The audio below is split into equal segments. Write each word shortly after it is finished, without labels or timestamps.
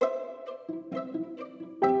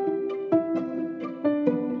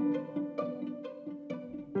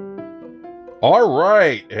All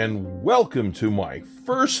right, and welcome to my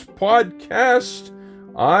first podcast.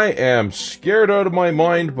 I am scared out of my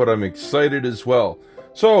mind, but I'm excited as well.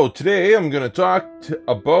 So today I'm going to talk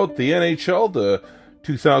about the NHL, the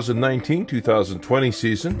 2019-2020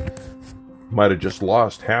 season. Might have just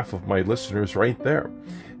lost half of my listeners right there.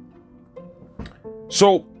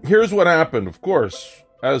 So here's what happened. Of course,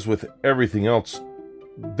 as with everything else,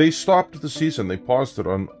 they stopped the season. They paused it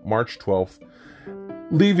on March 12th.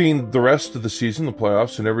 Leaving the rest of the season, the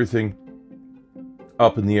playoffs and everything,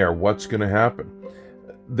 up in the air. What's going to happen?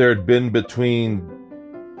 There had been between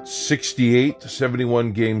 68 to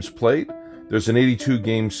 71 games played. There's an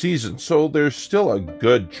 82-game season, so there's still a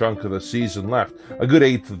good chunk of the season left. A good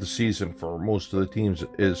eighth of the season for most of the teams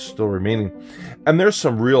is still remaining. And there's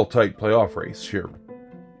some real tight playoff race here.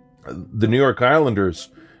 The New York Islanders,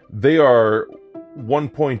 they are 1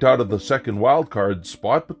 point out of the second wildcard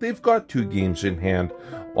spot, but they've got 2 games in hand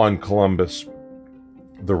on Columbus.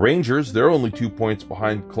 The Rangers, they're only 2 points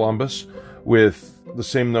behind Columbus with the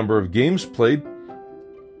same number of games played.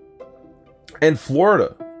 And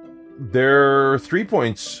Florida, they're 3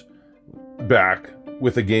 points back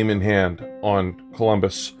with a game in hand on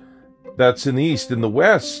Columbus. That's in the East. In the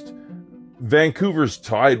West, Vancouver's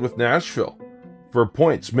tied with Nashville for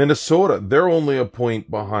points. Minnesota, they're only a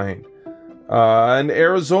point behind. And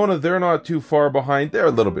Arizona, they're not too far behind. They're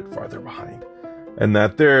a little bit farther behind. And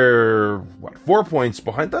that they're, 4 points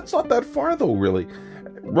behind? That's not that far, though, really.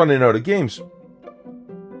 Running out of games.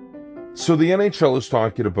 So the NHL is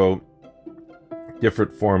talking about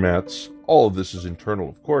different formats. All of this is internal,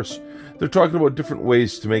 of course. They're talking about different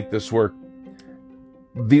ways to make this work.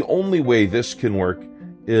 The only way this can work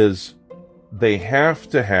is they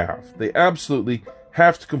absolutely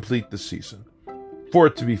have to complete the season for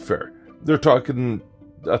it to be fair. They're talking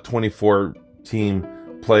a 24-team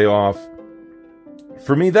playoff.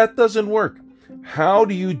 For me, that doesn't work. How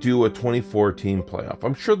do you do a 24-team playoff?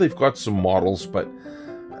 I'm sure they've got some models, but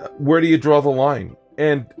where do you draw the line?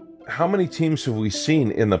 And how many teams have we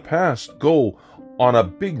seen in the past go on a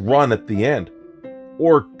big run at the end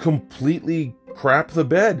or completely crap the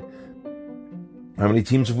bed? How many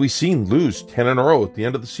teams have we seen lose 10 in a row at the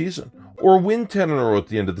end of the season? Or win 10 in a row at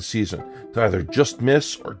the end of the season to either just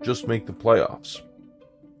miss or just make the playoffs?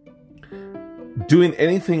 Doing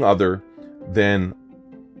anything other than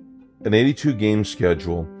an 82-game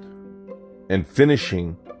schedule and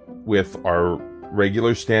finishing with our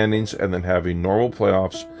regular standings and then having normal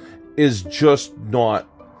playoffs is just not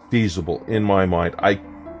feasible in my mind. I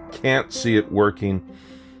can't see it working.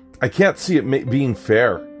 I can't see it being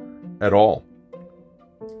fair at all.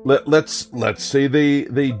 Let's say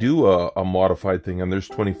they do a modified thing and there's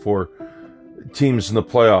 24 teams in the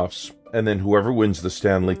playoffs, and then whoever wins the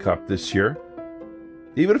Stanley Cup this year,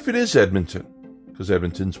 even if it is Edmonton, because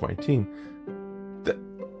Edmonton's my team,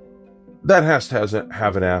 that has to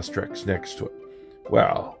have an asterisk next to it.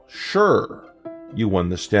 Well, sure, you won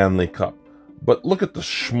the Stanley Cup, but look at the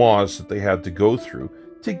schmoz that they had to go through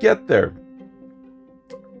to get there.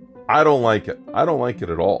 I don't like it. I don't like it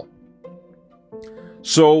at all.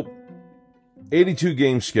 So,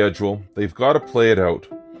 82-game schedule, they've got to play it out,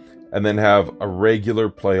 and then have a regular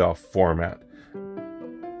playoff format.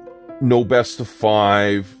 No best of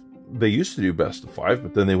 5. They used to do best of 5,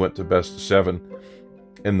 but then they went to best of 7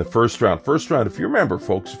 in the first round. First round, if you remember,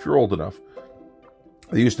 folks, if you're old enough,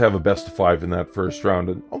 they used to have a best of 5 in that first round,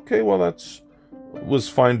 and okay, well, was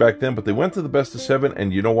fine back then, but they went to the best of 7,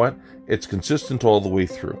 and you know what? It's consistent all the way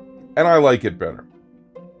through, and I like it better.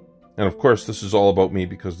 And of course, this is all about me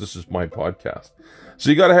because this is my podcast. So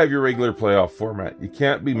you got to have your regular playoff format. You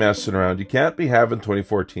can't be messing around. You can't be having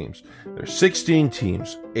 24 teams. There's 16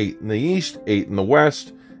 teams, 8 in the East, 8 in the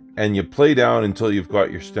West, and you play down until you've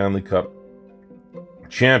got your Stanley Cup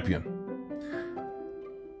champion.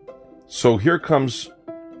 So here comes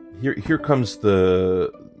the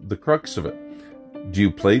crux of it. Do you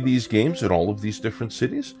play these games in all of these different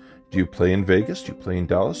cities? Do you play in Vegas? Do you play in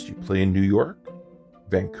Dallas? Do you play in New York?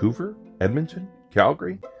 Vancouver, Edmonton,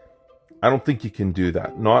 Calgary? I don't think you can do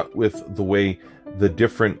that. Not with the way the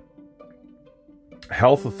different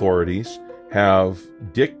health authorities have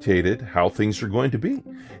dictated how things are going to be.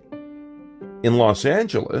 In Los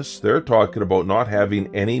Angeles, they're talking about not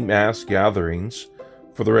having any mass gatherings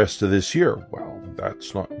for the rest of this year. Well,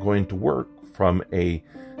 that's not going to work from a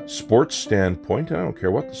sports standpoint. I don't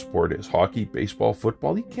care what the sport is. Hockey, baseball,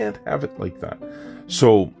 football. You can't have it like that.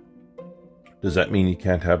 So, does that mean you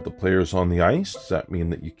can't have the players on the ice? Does that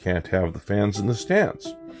mean that you can't have the fans in the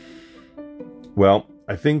stands? Well,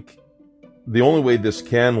 I think the only way this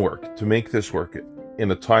can work, to make this work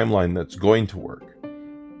in a timeline that's going to work,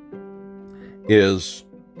 is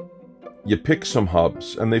you pick some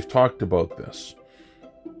hubs, and they've talked about this.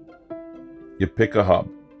 You pick a hub.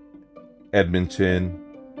 Edmonton,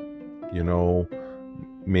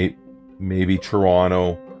 maybe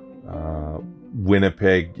Toronto,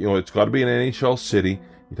 Winnipeg. It's got to be an NHL city.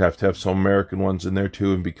 You'd have to have some American ones in there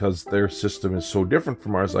too. And because their system is so different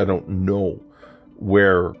from ours, I don't know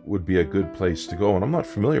where would be a good place to go. And I'm not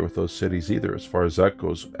familiar with those cities either as far as that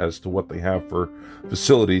goes, as to what they have for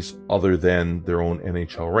facilities other than their own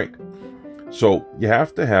NHL rink. So you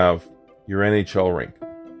have to have your NHL rink.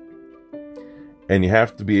 And you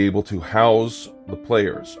have to be able to house the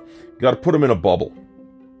players. You got to put them in a bubble,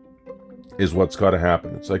 is what's got to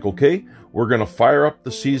happen. It's like, okay, we're going to fire up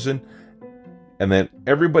the season, and then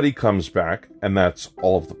everybody comes back, and that's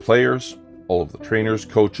all of the players, all of the trainers,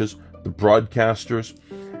 coaches, the broadcasters,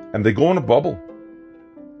 and they go in a bubble.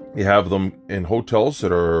 You have them in hotels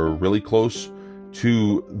that are really close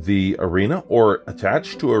to the arena or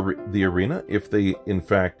attached to the arena, if they in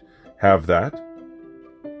fact have that.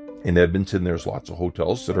 In Edmonton, there's lots of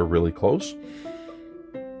hotels that are really close.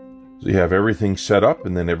 So you have everything set up,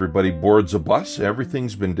 and then everybody boards a bus.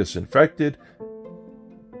 Everything's been disinfected.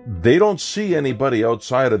 They don't see anybody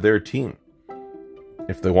outside of their team.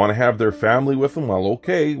 If they want to have their family with them, well,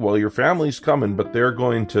 okay, well, your family's coming, but they're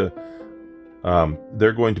going to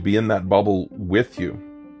be in that bubble with you,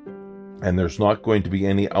 and there's not going to be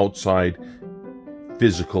any outside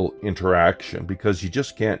physical interaction because you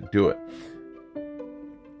just can't do it.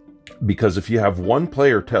 Because if you have one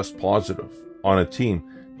player test positive on a team,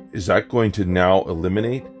 is that going to now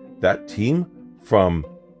eliminate that team from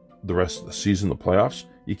the rest of the season, the playoffs?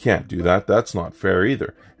 You can't do that. That's not fair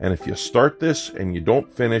either. And if you start this and you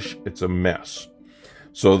don't finish, it's a mess.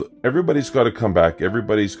 So everybody's got to come back.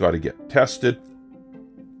 Everybody's got to get tested.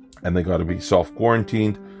 And they got to be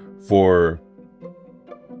self-quarantined for,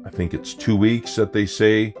 I think it's 2 weeks that they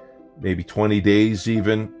say, maybe 20 days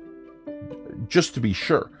even, just to be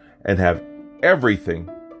sure, and have everything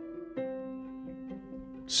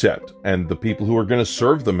set. And the people who are going to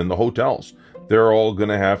serve them in the hotels, they're all going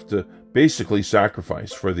to have to basically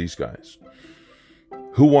sacrifice for these guys.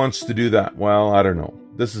 Who wants to do that? Well, I don't know.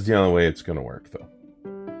 This is the only way it's going to work, though.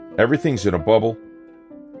 Everything's in a bubble,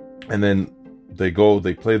 and then they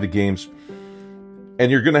play the games,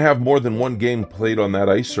 and you're going to have more than one game played on that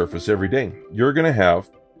ice surface every day. You're going to have,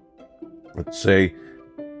 let's say,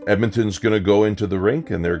 Edmonton's going to go into the rink,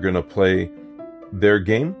 and they're going to play their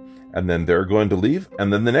game, and then they're going to leave,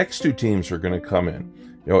 and then the next two teams are going to come in.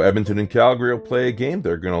 Edmonton and Calgary will play a game,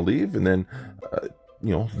 they're going to leave, and then,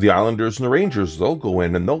 the Islanders and the Rangers, they'll go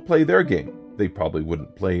in and they'll play their game. They probably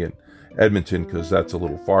wouldn't play in Edmonton because that's a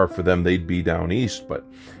little far for them. They'd be down east, but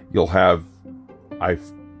you'll have, I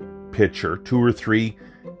picture, 2 or 3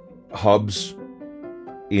 hubs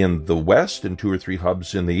in the west and 2 or 3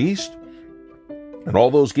 hubs in the east, and all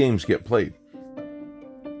those games get played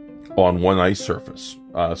on one ice surface.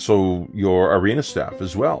 So your arena staff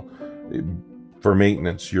as well, for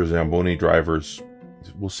maintenance, your Zamboni drivers.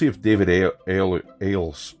 We'll see if David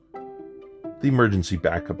Ailes, the emergency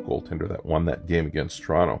backup goaltender that won that game against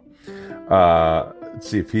Toronto, let's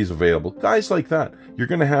see if he's available. Guys like that, you're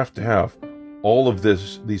going to have all of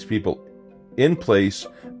these people in place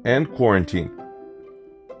and quarantined.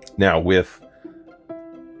 Now, with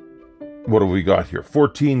what have we got here?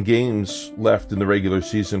 14 games left in the regular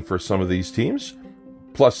season for some of these teams,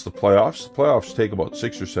 plus the playoffs. The playoffs take about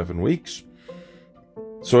 6 or 7 weeks.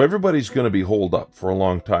 So everybody's going to be holed up for a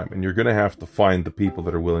long time, and you're going to have to find the people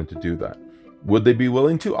that are willing to do that. Would they be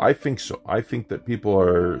willing to? I think so. I think that people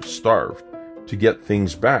are starved to get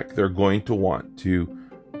things back. They're going to want to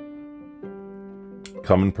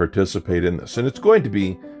come and participate in this, and it's going to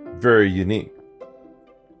be very unique.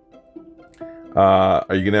 Are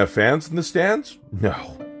you going to have fans in the stands?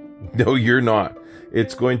 No, you're not.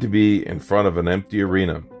 It's going to be in front of an empty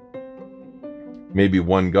arena. Maybe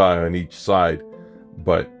one guy on each side.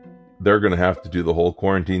 But they're going to have to do the whole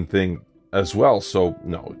quarantine thing as well. So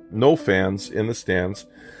no fans in the stands.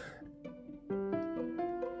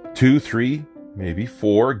 2, 3, maybe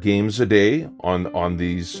 4 games a day on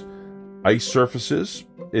these ice surfaces.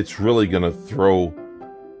 It's really going to throw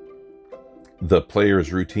the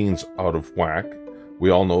players' routines out of whack. We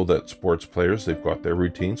all know that sports players, they've got their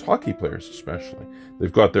routines. Hockey players especially.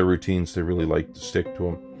 They've got their routines. They really like to stick to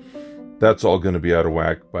them. That's all going to be out of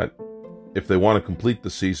whack. But if they want to complete the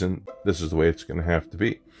season, this is the way it's going to have to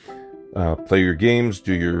be. Play your games,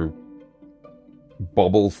 do your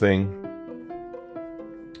bubble thing,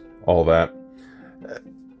 all that.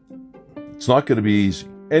 It's not going to be easy.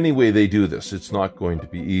 Any way they do this, it's not going to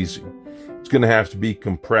be easy. It's going to have to be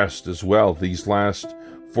compressed as well. These last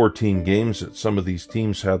 14 games that some of these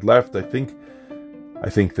teams had left. I think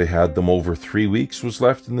they had them over 3 weeks was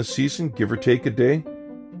left in the season, give or take a day.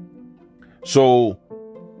 So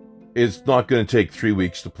it's not going to take 3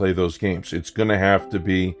 weeks to play those games. It's going to have to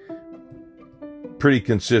be pretty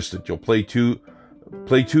consistent. You'll play two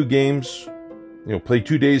games, play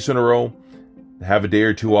 2 days in a row, have a day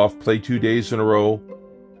or two off, play 2 days in a row,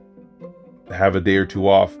 have a day or two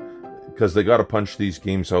off, because they got to punch these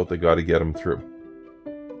games out. They got to get them through.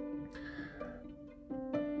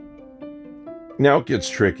 Now it gets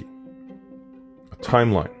tricky. A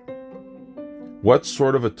timeline. What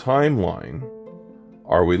sort of a timeline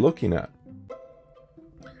are we looking at?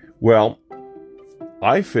 Well,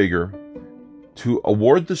 I figure to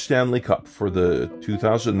award the Stanley Cup for the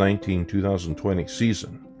 2019-2020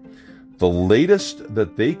 season, the latest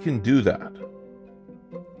that they can do that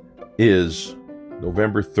is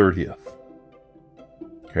November 30th.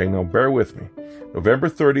 Okay, now bear with me. November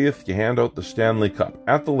 30th, you hand out the Stanley Cup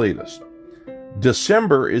at the latest.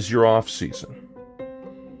 December is your off season.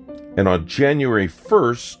 And on January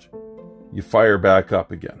 1st, you fire back up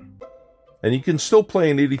again. And you can still play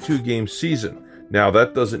an 82-game season. Now,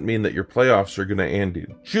 that doesn't mean that your playoffs are going to end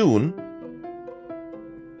in June.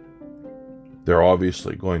 They're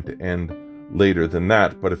obviously going to end later than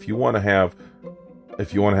that. But if you want to have a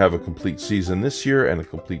complete season this year and a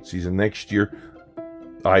complete season next year,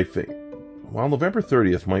 I think, well, November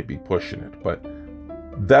 30th might be pushing it, but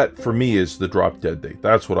that, for me, is the drop-dead date.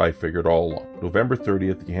 That's what I figured all along. November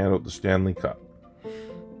 30th, you hand out the Stanley Cup.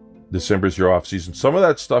 December's your off-season. Some of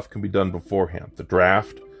that stuff can be done beforehand. The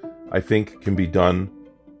draft, I think, can be done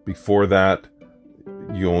before that.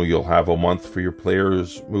 You'll have a month for your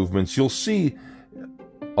players' movements. You'll see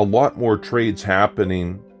a lot more trades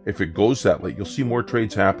happening. If it goes that late, you'll see more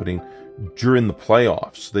trades happening during the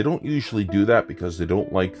playoffs. They don't usually do that because they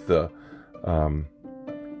don't like a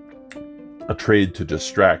trade to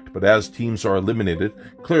distract. But as teams are eliminated,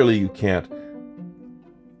 clearly you can't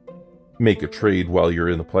make a trade while you're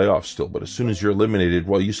in the playoffs still. But as soon as you're eliminated,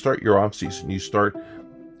 well, you start your off season. You start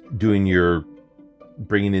doing your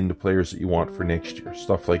bringing in the players that you want for next year,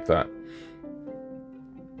 stuff like that.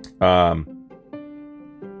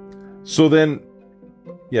 So then,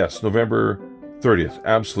 yes, November 30th,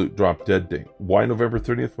 absolute drop dead date. Why November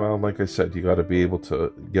 30th? Well, like I said, you got to be able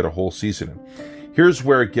to get a whole season in. Here's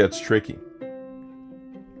where it gets tricky.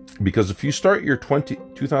 Because if you start your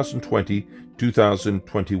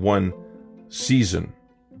 2020-2021 season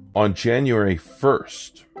on January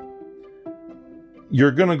 1st,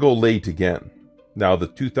 you're going to go late again. Now, the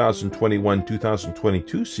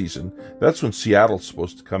 2021-2022 season, that's when Seattle's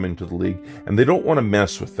supposed to come into the league, and they don't want to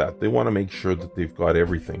mess with that. They want to make sure that they've got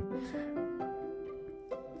everything.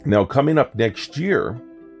 Now, coming up next year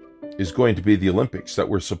is going to be the Olympics that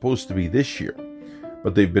were supposed to be this year,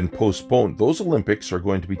 but they've been postponed. Those Olympics are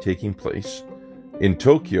going to be taking place in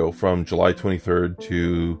Tokyo from July 23rd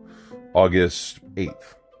to August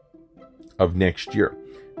 8th of next year.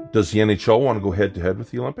 Does the NHL want to go head-to-head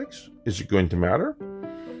with the Olympics? Is it going to matter?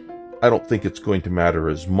 I don't think it's going to matter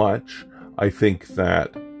as much. I think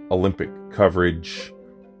that Olympic coverage,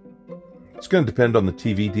 it's going to depend on the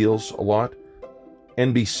TV deals a lot.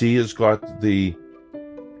 NBC has got the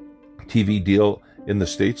TV deal in the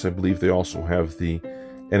States. I believe they also have the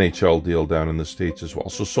NHL deal down in the States as well.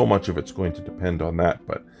 So much of it's going to depend on that,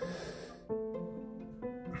 but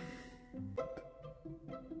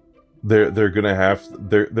they're either going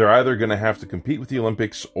to have to compete with the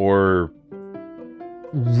Olympics or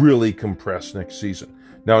really compress next season.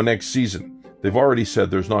 Now, next season, they've already said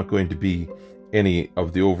there's not going to be any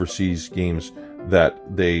of the overseas games that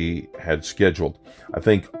they had scheduled. I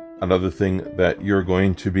think another thing that you're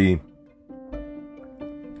going to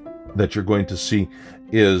see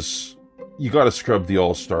is you got to scrub the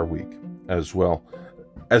All-Star Week as well.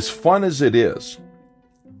 As fun as it is,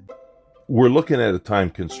 we're looking at a time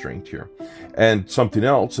constraint here. And something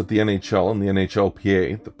else that the NHL and the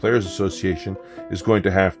NHLPA, the Players Association, is going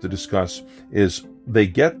to have to discuss is they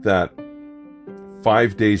get that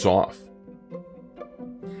 5 days off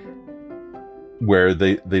where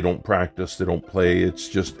they don't practice, they don't play.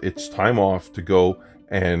 It's time off to go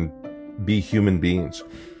and be human beings.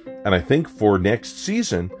 And I think for next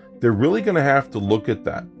season, they're really going to have to look at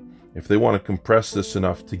that if they want to compress this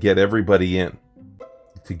enough to get everybody in,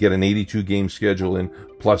 to get an 82-game schedule in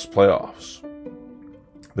plus playoffs.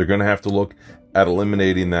 They're going to have to look at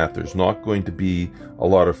eliminating that. There's not going to be a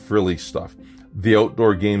lot of frilly stuff. The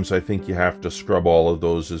outdoor games, I think you have to scrub all of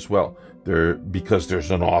those as well. Because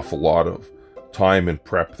there's an awful lot of time and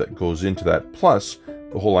prep that goes into that. Plus,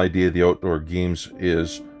 the whole idea of the outdoor games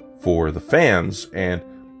is for the fans, and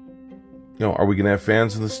are we going to have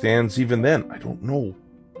fans in the stands even then? I don't know.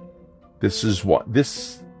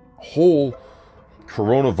 This whole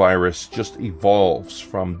coronavirus just evolves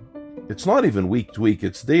from, it's not even week to week,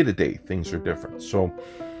 it's day to day. Things are different. So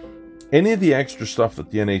any of the extra stuff that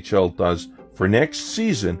the NHL does for next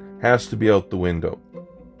season has to be out the window.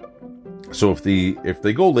 So if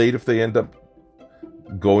they go late, if they end up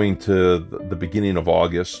going to the beginning of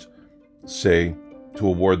August, say, to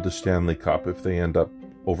award the Stanley Cup, if they end up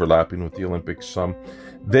overlapping with the Olympics some,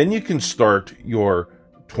 then you can start your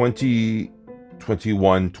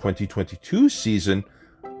 2021-2022 season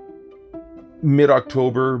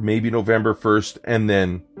mid-October, maybe November 1st, and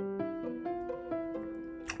then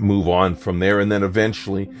move on from there, and then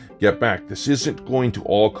eventually get back. This isn't going to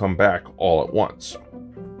all come back all at once.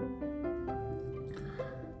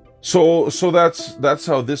 So that's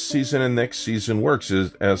how this season and next season works.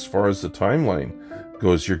 Is as far as the timeline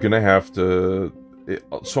goes, you're going to have to.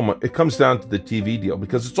 It comes down to the TV deal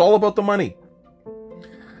because it's all about the money.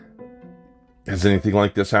 Has anything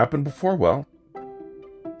like this happened before? Well,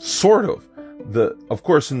 sort of. Of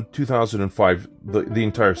course, in 2005, the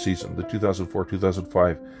entire season, the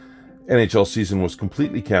 2004-2005 NHL season was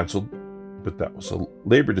completely canceled, but that was a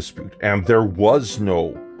labor dispute, and there was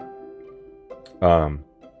no.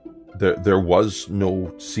 There was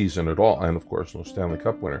no season at all, and of course no Stanley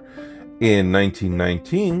Cup winner. In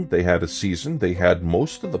 1919, they had a season. They had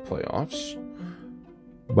most of the playoffs,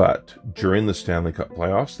 but during the Stanley Cup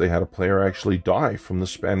playoffs, they had a player actually die from the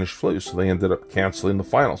Spanish flu, so they ended up canceling the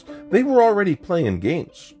finals. They were already playing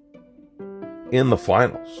games in the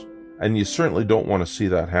finals, and you certainly don't want to see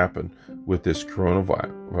that happen with this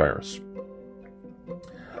coronavirus.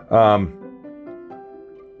 And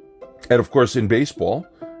of course, in baseball,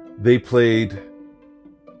 they played,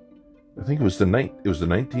 I think it was the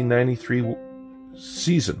 1993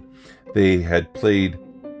 season. They had played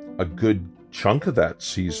a good chunk of that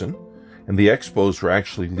season, and the Expos were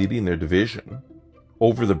actually leading their division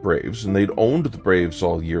over the Braves, and they'd owned the Braves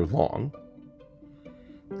all year long.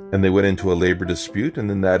 And they went into a labor dispute,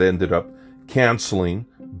 and then that ended up canceling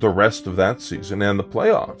the rest of that season and the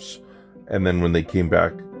playoffs. And then when they came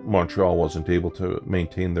back, Montreal wasn't able to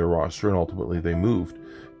maintain their roster, and ultimately they moved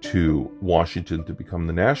to Washington to become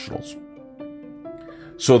the Nationals.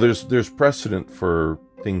 So there's precedent for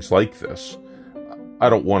things like this. I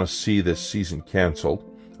don't want to see this season canceled.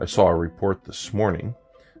 I saw a report this morning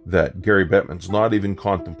that Gary Bettman's not even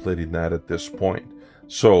contemplating that at this point.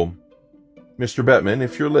 So, Mr. Bettman,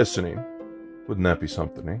 if you're listening, wouldn't that be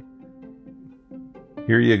something, eh?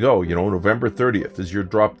 Here you go. November 30th is your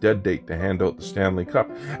drop dead date to hand out the Stanley Cup.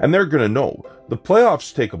 And they're going to know. The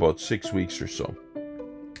playoffs take about 6 weeks or so.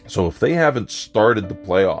 So if they haven't started the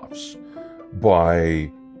playoffs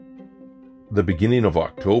by the beginning of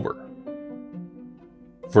October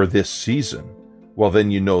for this season, well, then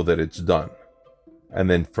you know that it's done. And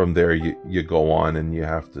then from there, you go on and you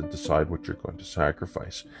have to decide what you're going to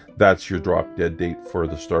sacrifice. That's your drop dead date for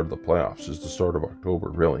the start of the playoffs, is the start of October,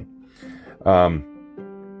 really.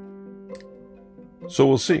 So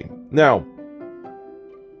we'll see. Now,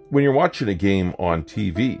 when you're watching a game on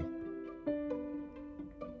TV,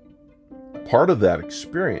 part of that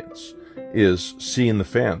experience is seeing the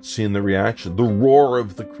fans, seeing the reaction, the roar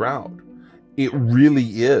of the crowd. It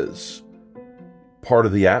really is part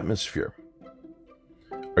of the atmosphere.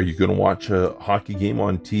 Are you going to watch a hockey game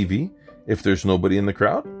on TV if there's nobody in the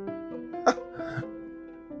crowd?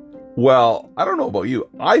 Well, I don't know about you.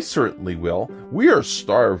 I certainly will. We are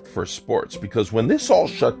starved for sports because when this all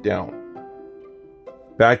shut down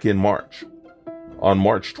back in March, on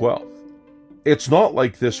March 12th, it's not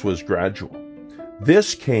like this was gradual.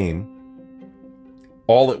 This came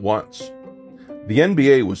all at once. The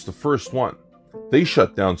NBA was the first one. They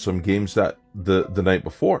shut down some games that the night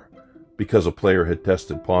before because a player had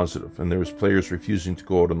tested positive, and there was players refusing to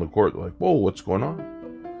go out on the court. They're like, whoa, what's going on?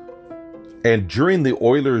 And during the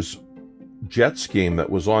Oilers-Jets game that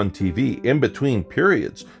was on TV, in between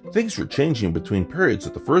periods, things were changing between periods.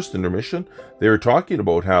 At the first intermission, they were talking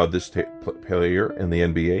about how this player in the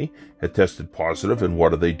NBA had tested positive and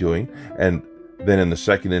what are they doing. And then in the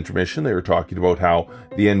second intermission, they were talking about how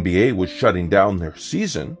the NBA was shutting down their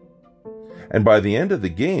season. And by the end of the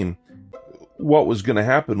game, what was going to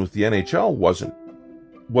happen with the NHL wasn't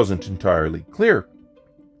entirely clear.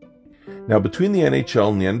 Now, between the NHL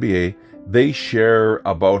and the NBA, they share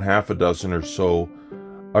about half a dozen or so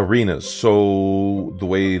arenas. So the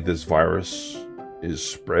way this virus is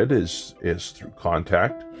spread is through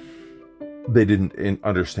contact. They didn't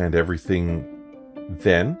understand everything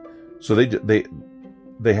then, so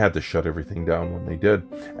they had to shut everything down when they did.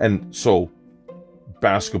 And so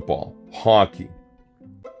basketball, hockey,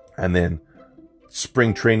 and then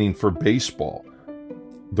spring training for baseball,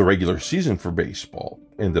 the regular season for baseball,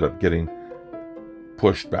 ended up getting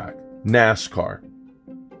pushed back. NASCAR,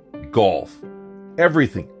 golf,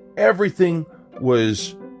 everything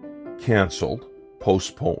was canceled,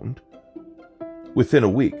 postponed within a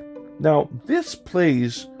week. Now, this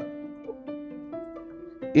plays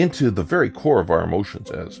into the very core of our emotions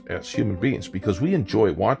as human beings, because we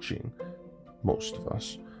enjoy watching, most of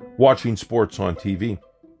us, watching sports on TV.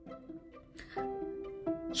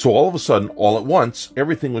 So all of a sudden, all at once,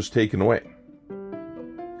 everything was taken away.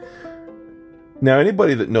 Now,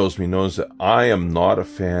 anybody that knows me knows that I am not a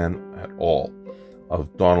fan at all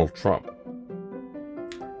of Donald Trump.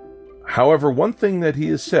 However, one thing that he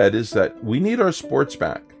has said is that we need our sports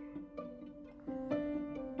back.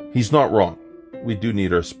 He's not wrong. We do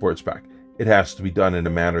need our sports back. It has to be done in a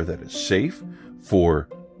manner that is safe for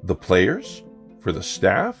the players, for the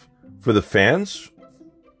staff, for the fans,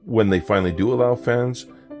 when they finally do allow fans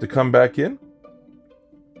to come back in.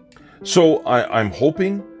 So I'm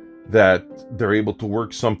hoping that they're able to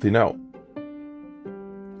work something out.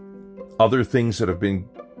 Other things that have been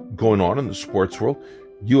going on in the sports world,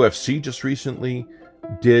 UFC just recently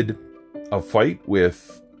did a fight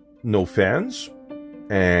with no fans,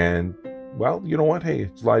 and well, you know what? Hey,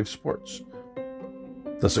 it's live sports.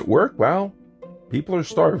 Does it work? Well, people are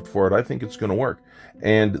starved for it. I think it's going to work.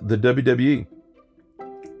 And the WWE,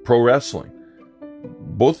 pro wrestling,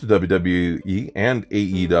 both the WWE and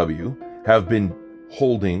AEW have been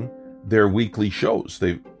holding their weekly shows.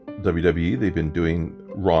 WWE, they've been doing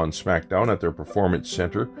Raw and SmackDown at their Performance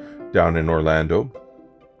Center down in Orlando.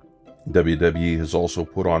 WWE has also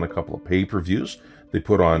put on a couple of pay-per-views. They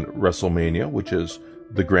put on WrestleMania, which is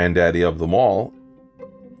the granddaddy of them all,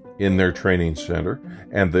 in their training center.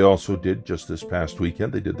 And they also did, just this past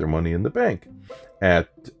weekend, they did their Money in the Bank at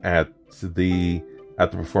the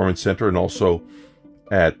Performance Center, and also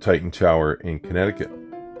at Titan Tower in Connecticut.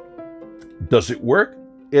 Does it work?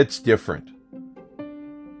 It's different.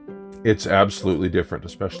 It's absolutely different,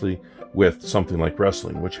 especially with something like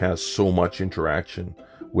wrestling, which has so much interaction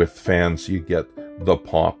with fans. You get the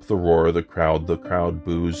pop, the roar, the crowd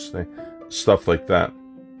boos, stuff like that.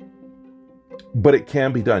 But it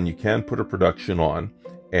can be done. You can put a production on,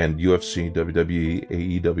 and UFC,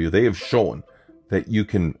 WWE, AEW, they have shown that you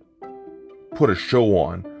can put a show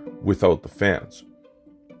on without the fans.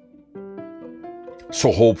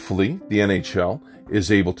 So hopefully the NHL is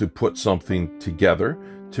able to put something together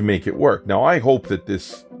to make it work. Now, I hope that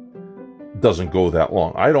this doesn't go that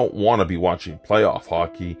long. I don't want to be watching playoff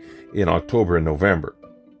hockey in October and November.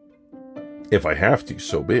 If I have to,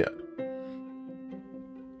 so be it.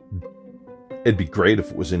 It'd be great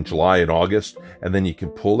if it was in July and August, and then you can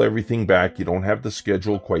pull everything back. You don't have the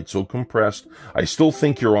schedule quite so compressed. I still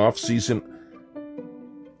think your off season,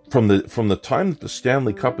 from the time that the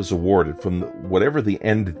Stanley Cup is awarded, from whatever the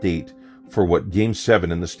end date for what Game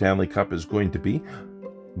 7 in the Stanley Cup is going to be,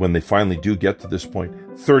 when they finally do get to this point,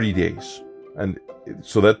 30 days. And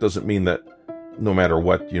so that doesn't mean that no matter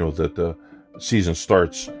what, that the season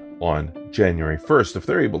starts on January 1st. If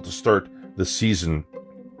they're able to start the season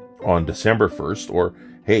on December 1st, or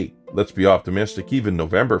hey, let's be optimistic, even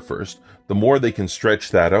November 1st, the more they can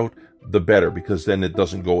stretch that out, the better, because then it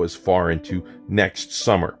doesn't go as far into next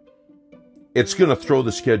summer. It's going to throw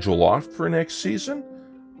the schedule off for next season,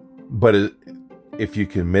 but if you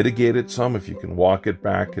can mitigate it some, if you can walk it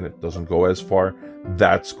back and it doesn't go as far,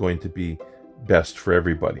 that's going to be best for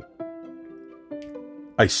everybody.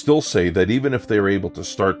 I still say that even if they're able to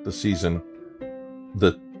start the season,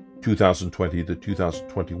 the 2020 to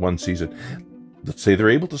 2021 season, let's say they're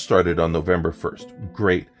able to start it on November 1st.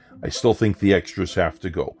 Great. I still think the extras have to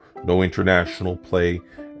go. No international play,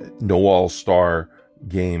 no all-star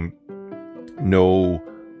game, no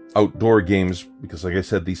outdoor games, because like I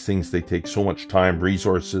said, these things, they take so much time,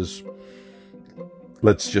 resources.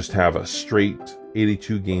 Let's just have a straight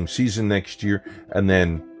 82 game season next year, and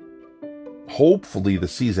then hopefully the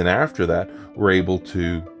season after that, we're able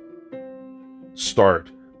to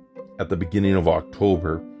start at the beginning of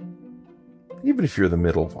October, even if you're the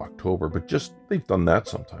middle of October, but just, they've done that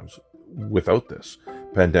sometimes without this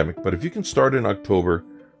pandemic. But if you can start in October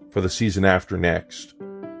for the season after next,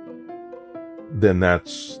 then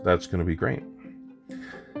that's going to be great.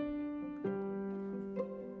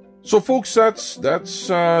 So folks, that's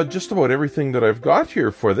just about everything that I've got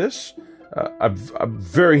here for this. I'm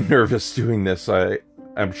very nervous doing this.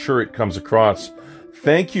 I'm sure it comes across.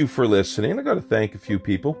 Thank you for listening. I got to thank a few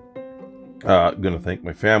people. I'm going to thank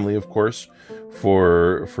my family, of course,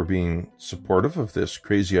 for being supportive of this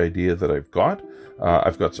crazy idea that I've got.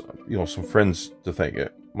 I've got some friends to thank.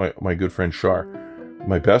 My good friend Shar,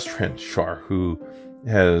 my best friend, Shar, who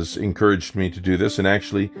has encouraged me to do this and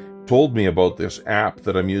actually told me about this app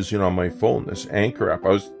that I'm using on my phone, this Anchor app. I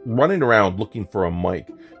was running around looking for a mic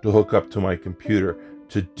to hook up to my computer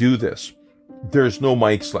to do this. There's no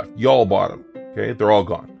mics left. Y'all bought them. Okay, they're all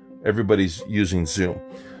gone. Everybody's using Zoom.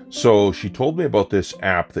 So she told me about this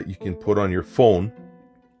app that you can put on your phone,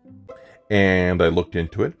 and I looked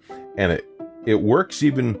into it, and it works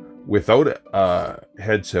even without a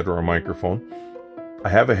headset or a microphone. I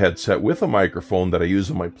have a headset with a microphone that I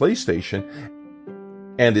use on my PlayStation,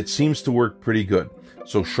 and it seems to work pretty good.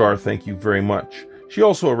 So Shar, thank you very much. She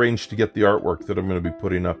also arranged to get the artwork that I'm going to be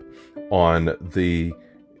putting up on the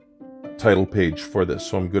title page for this.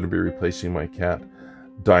 So I'm going to be replacing my cat,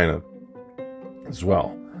 Dinah, as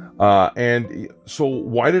well. And so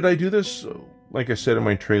why did I do this? Like I said in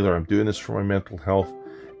my trailer, I'm doing this for my mental health.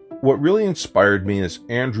 What really inspired me is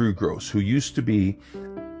Andrew Gross, who used to be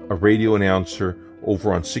a radio announcer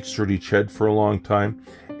over on 630 CHED for a long time,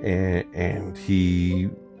 and he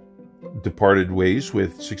departed ways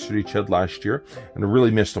with 630 CHED last year, and I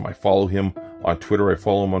really missed him. I follow him on Twitter. I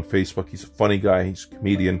follow him on Facebook. He's a funny guy. He's a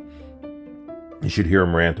comedian. You should hear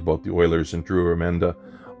him rant about the Oilers and Drew Remenda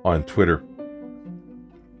on Twitter.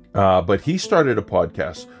 But he started a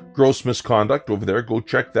podcast, Gross Misconduct, over there. Go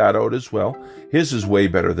check that out as well. His is way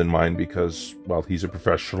better than mine because, well, he's a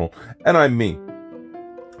professional and I'm me.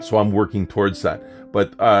 So I'm working towards that.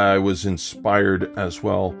 But I was inspired as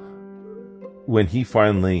well when he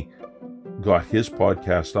finally got his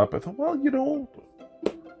podcast up. I thought, well,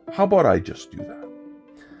 how about I just do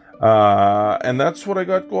that? And that's what I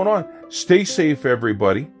got going on. Stay safe,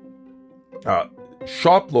 everybody.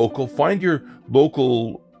 Shop local. Find your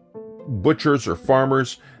local butchers or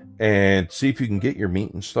farmers and see if you can get your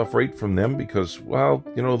meat and stuff right from them, because, well,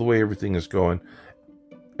 the way everything is going,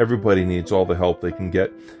 everybody needs all the help they can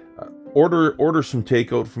get. Order some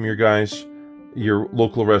takeout from your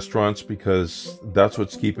local restaurants, because that's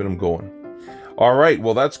what's keeping them going. All right,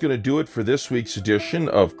 well, that's going to do it for this week's edition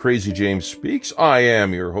of Crazy James Speaks. I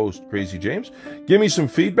am your host, Crazy James. Give me some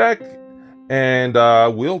feedback, and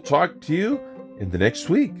we'll talk to you in the next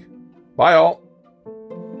week. Bye, all.